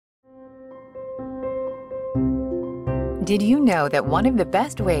Did you know that one of the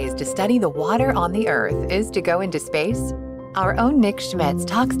best ways to study the water on the Earth is to go into space? Our own Nick Schmitz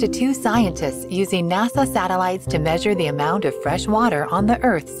talks to two scientists using NASA satellites to measure the amount of fresh water on the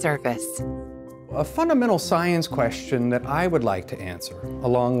Earth's surface. A fundamental science question that I would like to answer,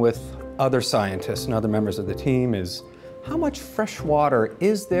 along with other scientists and other members of the team, is how much fresh water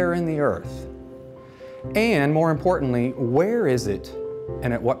is there in the Earth? And more importantly, where is it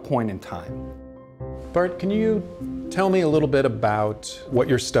and at what point in time? Bart, can you tell me a little bit about what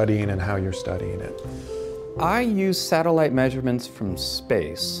you're studying and how you're studying it? I use satellite measurements from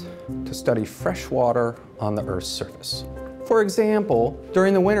space to study fresh water on the Earth's surface. For example,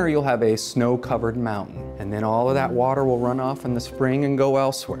 during the winter you'll have a snow-covered mountain, and then all of that water will run off in the spring and go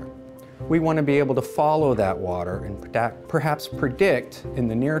elsewhere. We want to be able to follow that water and perhaps predict in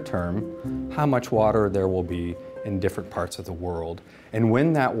the near term how much water there will be in different parts of the world, and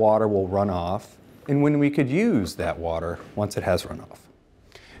when that water will run off, and when we could use that water once it has run off.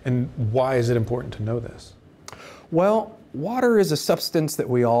 And why is it important to know this? Well, water is a substance that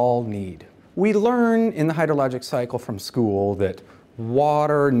we all need. We learn in the hydrologic cycle from school that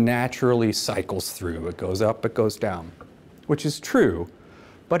water naturally cycles through. It goes up, it goes down, which is true,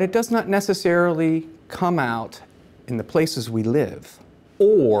 but it does not necessarily come out in the places we live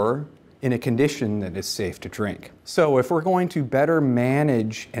or in a condition that is safe to drink. So if we're going to better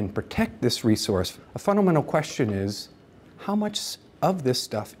manage and protect this resource, a fundamental question is, how much of this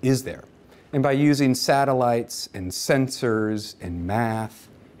stuff is there? And by using satellites and sensors and math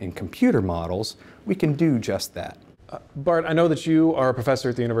and computer models, we can do just that. Bart, I know that you are a professor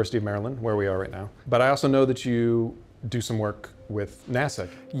at the University of Maryland, where we are right now, but I also know that you do some work with NASA.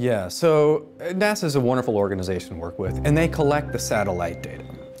 Yeah, so NASA is a wonderful organization to work with, and they collect the satellite data,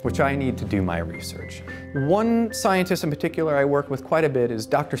 which I need to do my research. One scientist in particular I work with quite a bit is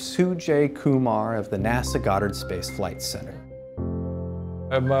Dr. Sujay Kumar of the NASA Goddard Space Flight Center.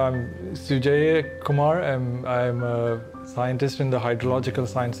 I'm Sujay Kumar. I'm a scientist in the Hydrological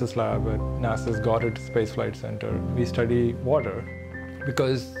Sciences Lab at NASA's Goddard Space Flight Center. We study water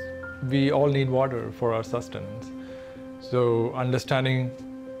because we all need water for our sustenance. So understanding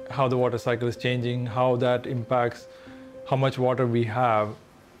how the water cycle is changing, how that impacts how much water we have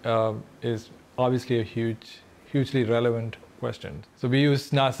is obviously a hugely relevant question. So we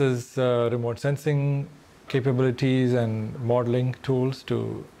use NASA's remote sensing capabilities and modeling tools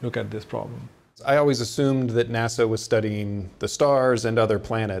to look at this problem. I always assumed that NASA was studying the stars and other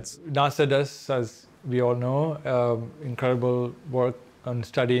planets. NASA does, as we all know, incredible work on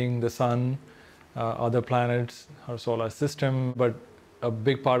studying the sun, other planets, our solar system, but a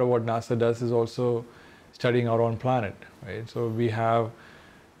big part of what NASA does is also studying our own planet, right? So we have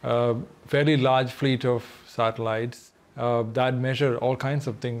a fairly large fleet of satellites that measure all kinds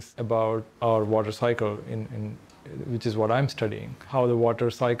of things about our water cycle, which is what I'm studying. How the water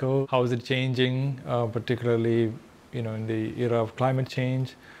cycle, how is it changing, particularly in the era of climate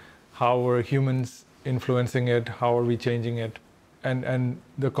change, how are humans influencing it, how are we changing it, and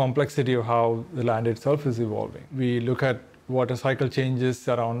the complexity of how the land itself is evolving. We look at water cycle changes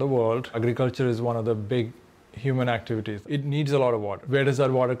around the world. Agriculture is one of the big human activities. It needs a lot of water. Where does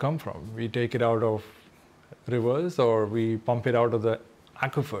that water come from? We take it out of rivers or we pump it out of the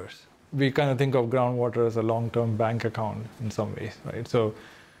aquifers. We kind of think of groundwater as a long-term bank account in some ways, right? So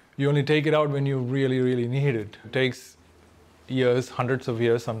you only take it out when you really, really need it. It takes years, hundreds of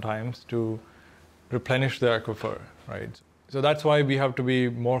years sometimes, to replenish the aquifer, right? So that's why we have to be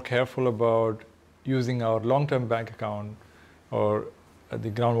more careful about using our long-term bank account or the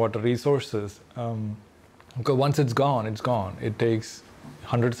groundwater resources. Because once it's gone, it's gone. It takes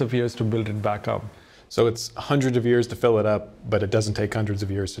hundreds of years to build it back up. So it's hundreds of years to fill it up, but it doesn't take hundreds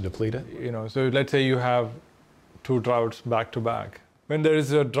of years to deplete it? So let's say you have 2 droughts back to back. When there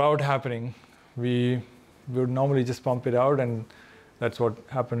is a drought happening, we would normally just pump it out, and that's what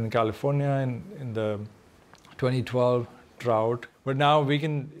happened in California in the 2012 drought. But now we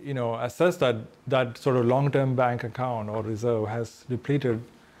can, assess that sort of long-term bank account or reserve has depleted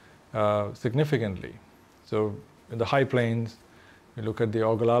significantly. So in the high plains, we look at the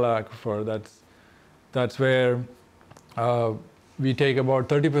Ogallala aquifer, that's where we take about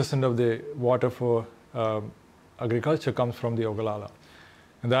 30% of the water for agriculture comes from the Ogallala.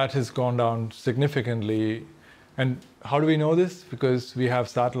 And that has gone down significantly. And how do we know this? Because we have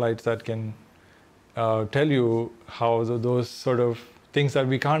satellites that can tell you how those sort of things that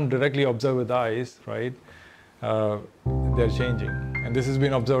we can't directly observe with eyes, right? They're changing. And this has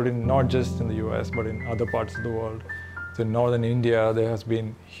been observed not just in the US, but in other parts of the world. So in northern India, there has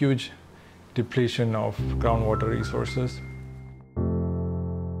been huge depletion of groundwater resources.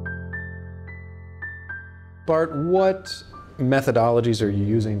 Bart, what methodologies are you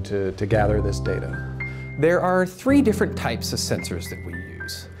using to gather this data? There are 3 different types of sensors that we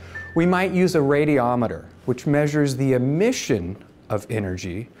use. We might use a radiometer, which measures the emission of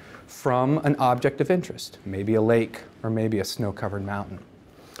energy from an object of interest, maybe a lake or maybe a snow-covered mountain.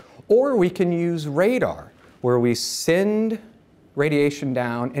 Or we can use radar, where we send radiation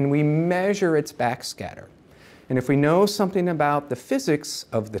down and we measure its backscatter. And if we know something about the physics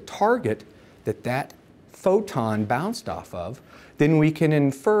of the target that photon bounced off of, then we can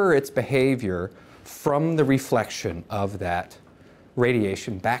infer its behavior from the reflection of that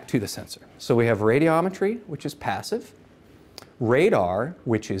radiation back to the sensor. So we have radiometry, which is passive, radar,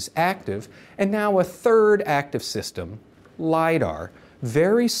 which is active, and now a third active system, LIDAR,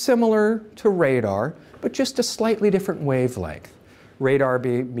 very similar to radar, but just a slightly different wavelength. Radar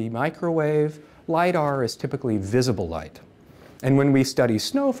be microwave, LIDAR is typically visible light. And when we study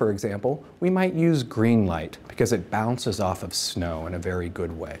snow, for example, we might use green light because it bounces off of snow in a very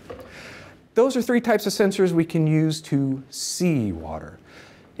good way. Those are 3 types of sensors we can use to see water.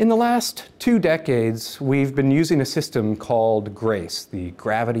 In the last 2 decades, we've been using a system called GRACE, the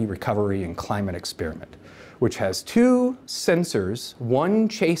Gravity Recovery and Climate Experiment, which has 2 sensors, one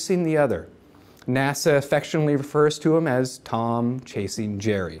chasing the other. NASA affectionately refers to them as Tom chasing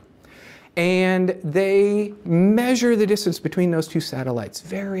Jerry. And they measure the distance between those 2 satellites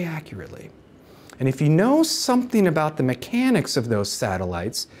very accurately. And if you know something about the mechanics of those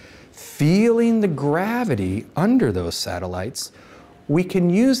satellites, feeling the gravity under those satellites, we can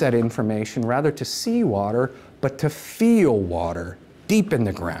use that information rather to see water, but to feel water deep in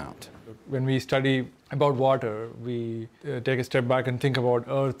the ground. When we study about water, we take a step back and think about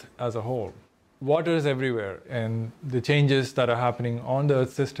Earth as a whole. Water is everywhere, and the changes that are happening on the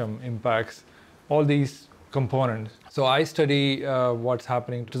Earth system impacts all these components. So I study what's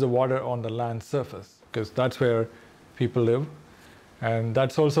happening to the water on the land surface, because that's where people live. And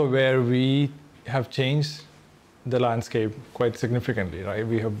that's also where we have changed the landscape quite significantly, right?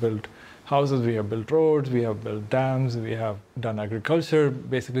 We have built houses, we have built roads, we have built dams, we have done agriculture,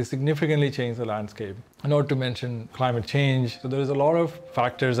 basically significantly changed the landscape. Not to mention climate change. So there's a lot of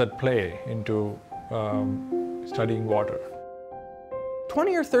factors at play into studying water.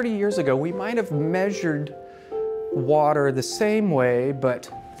 20 or 30 years ago, we might have measured water the same way, but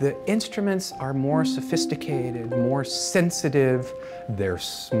the instruments are more sophisticated, more sensitive, they're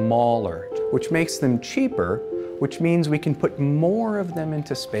smaller, which makes them cheaper, which means we can put more of them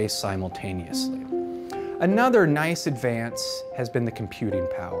into space simultaneously. Another nice advance has been the computing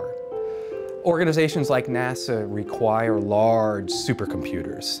power. Organizations like NASA require large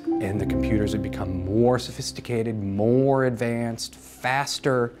supercomputers, and the computers have become more sophisticated, more advanced,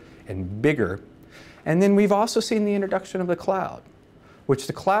 faster, and bigger. And then we've also seen the introduction of the cloud, which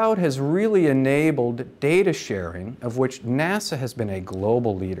the cloud has really enabled data sharing, of which NASA has been a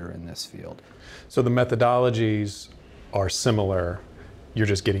global leader in this field. So the methodologies are similar, you're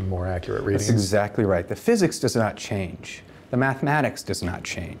just getting more accurate readings? That's exactly right. The physics does not change. The mathematics does not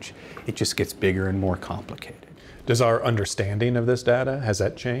change. It just gets bigger and more complicated. Does our understanding of this data, has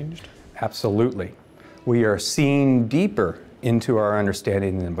that changed? Absolutely. We are seeing deeper into our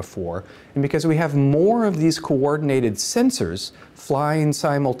understanding than before, and because we have more of these coordinated sensors flying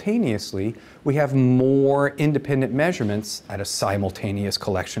simultaneously, we have more independent measurements at a simultaneous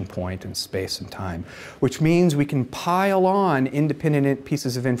collection point in space and time, which means we can pile on independent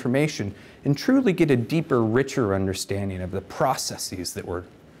pieces of information and truly get a deeper, richer understanding of the processes that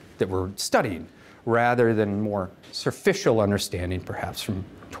we're studying, rather than more superficial understanding perhaps from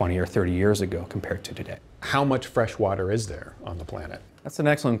 20 or 30 years ago compared to today. How much fresh water is there on the planet? That's an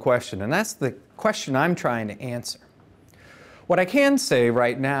excellent question, and that's the question I'm trying to answer. What I can say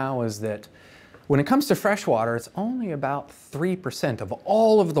right now is that when it comes to fresh water, it's only about 3% of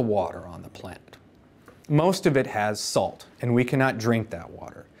all of the water on the planet. Most of it has salt, and we cannot drink that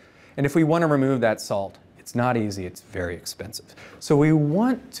water. And if we want to remove that salt, it's not easy, it's very expensive. So we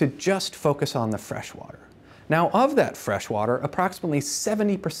want to just focus on the fresh water. Now, of that fresh water, approximately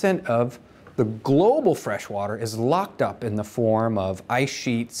 70% of the global freshwater is locked up in the form of ice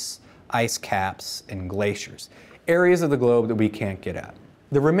sheets, ice caps, and glaciers, areas of the globe that we can't get at.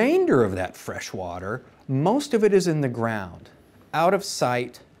 The remainder of that fresh water, most of it is in the ground, out of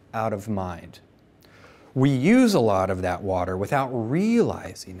sight, out of mind. We use a lot of that water without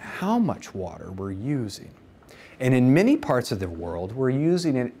realizing how much water we're using. And in many parts of the world, we're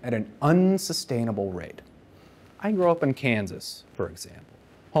using it at an unsustainable rate. I grew up in Kansas, for example,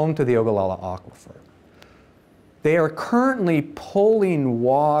 home to the Ogallala Aquifer. They are currently pulling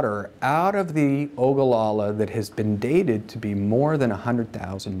water out of the Ogallala that has been dated to be more than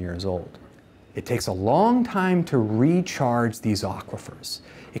 100,000 years old. It takes a long time to recharge these aquifers.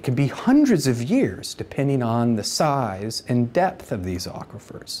 It can be hundreds of years depending on the size and depth of these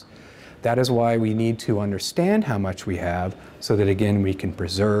aquifers. That is why we need to understand how much we have so that, again, we can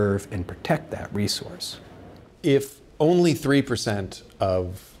preserve and protect that resource. If only 3%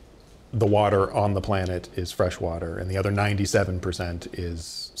 of the water on the planet is fresh water and the other 97%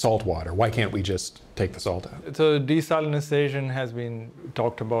 is salt water, why can't we just take the salt out? So desalinization has been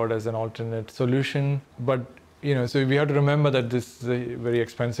talked about as an alternate solution, but so we have to remember that this is a very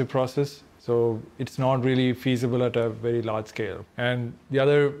expensive process. So it's not really feasible at a very large scale. And the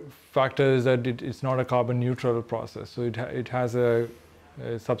other factor is that it's not a carbon neutral process. So it has a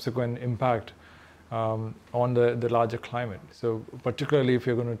subsequent impact on the larger climate. So particularly if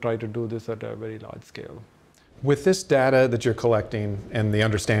you're going to try to do this at a very large scale. With this data that you're collecting and the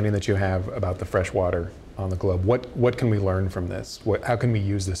understanding that you have about the fresh water on the globe, what can we learn from this? How can we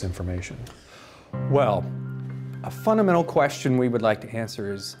use this information? Well, a fundamental question we would like to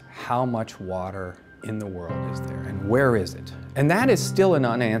answer is how much water in the world is there and where is it? And that is still an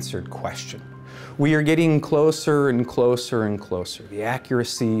unanswered question. We are getting closer and closer and closer. The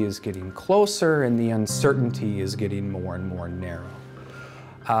accuracy is getting closer and the uncertainty is getting more and more narrow.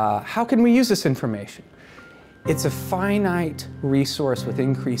 How can we use this information? It's a finite resource with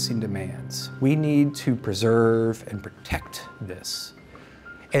increasing demands. We need to preserve and protect this.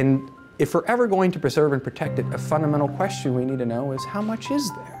 And if we're ever going to preserve and protect it, a fundamental question we need to know is how much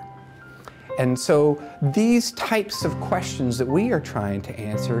is there? And so these types of questions that we are trying to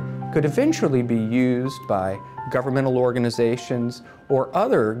answer could eventually be used by governmental organizations or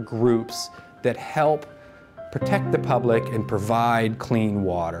other groups that help protect the public and provide clean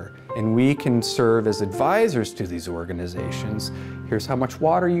water. And we can serve as advisors to these organizations. Here's how much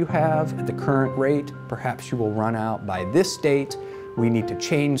water you have at the current rate. Perhaps you will run out by this date. We need to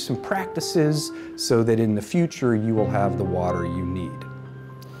change some practices so that in the future you will have the water you need.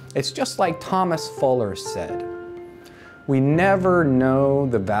 It's just like Thomas Fuller said, we never know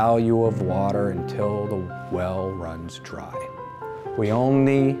the value of water until the well runs dry. We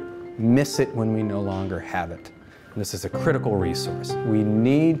only miss it when we no longer have it. And this is a critical resource. We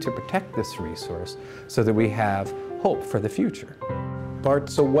need to protect this resource so that we have hope for the future. Bart,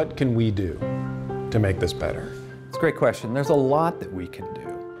 so what can we do to make this better? It's a great question. There's a lot that we can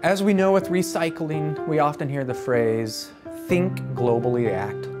do. As we know with recycling, we often hear the phrase, think globally,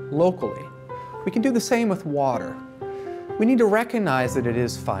 act locally. We can do the same with water. We need to recognize that it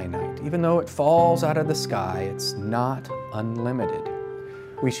is finite. Even though it falls out of the sky, it's not unlimited.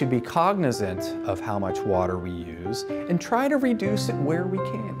 We should be cognizant of how much water we use and try to reduce it where we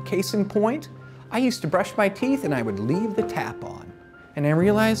can. Case in point, I used to brush my teeth and I would leave the tap on. And I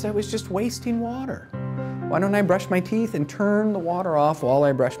realized I was just wasting water. Why don't I brush my teeth and turn the water off while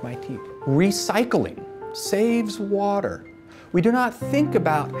I brush my teeth? Recycling saves water. We do not think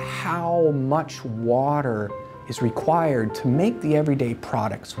about how much water is required to make the everyday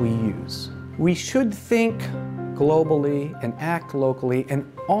products we use. We should think globally and act locally, and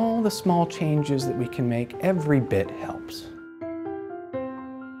all the small changes that we can make, every bit helps.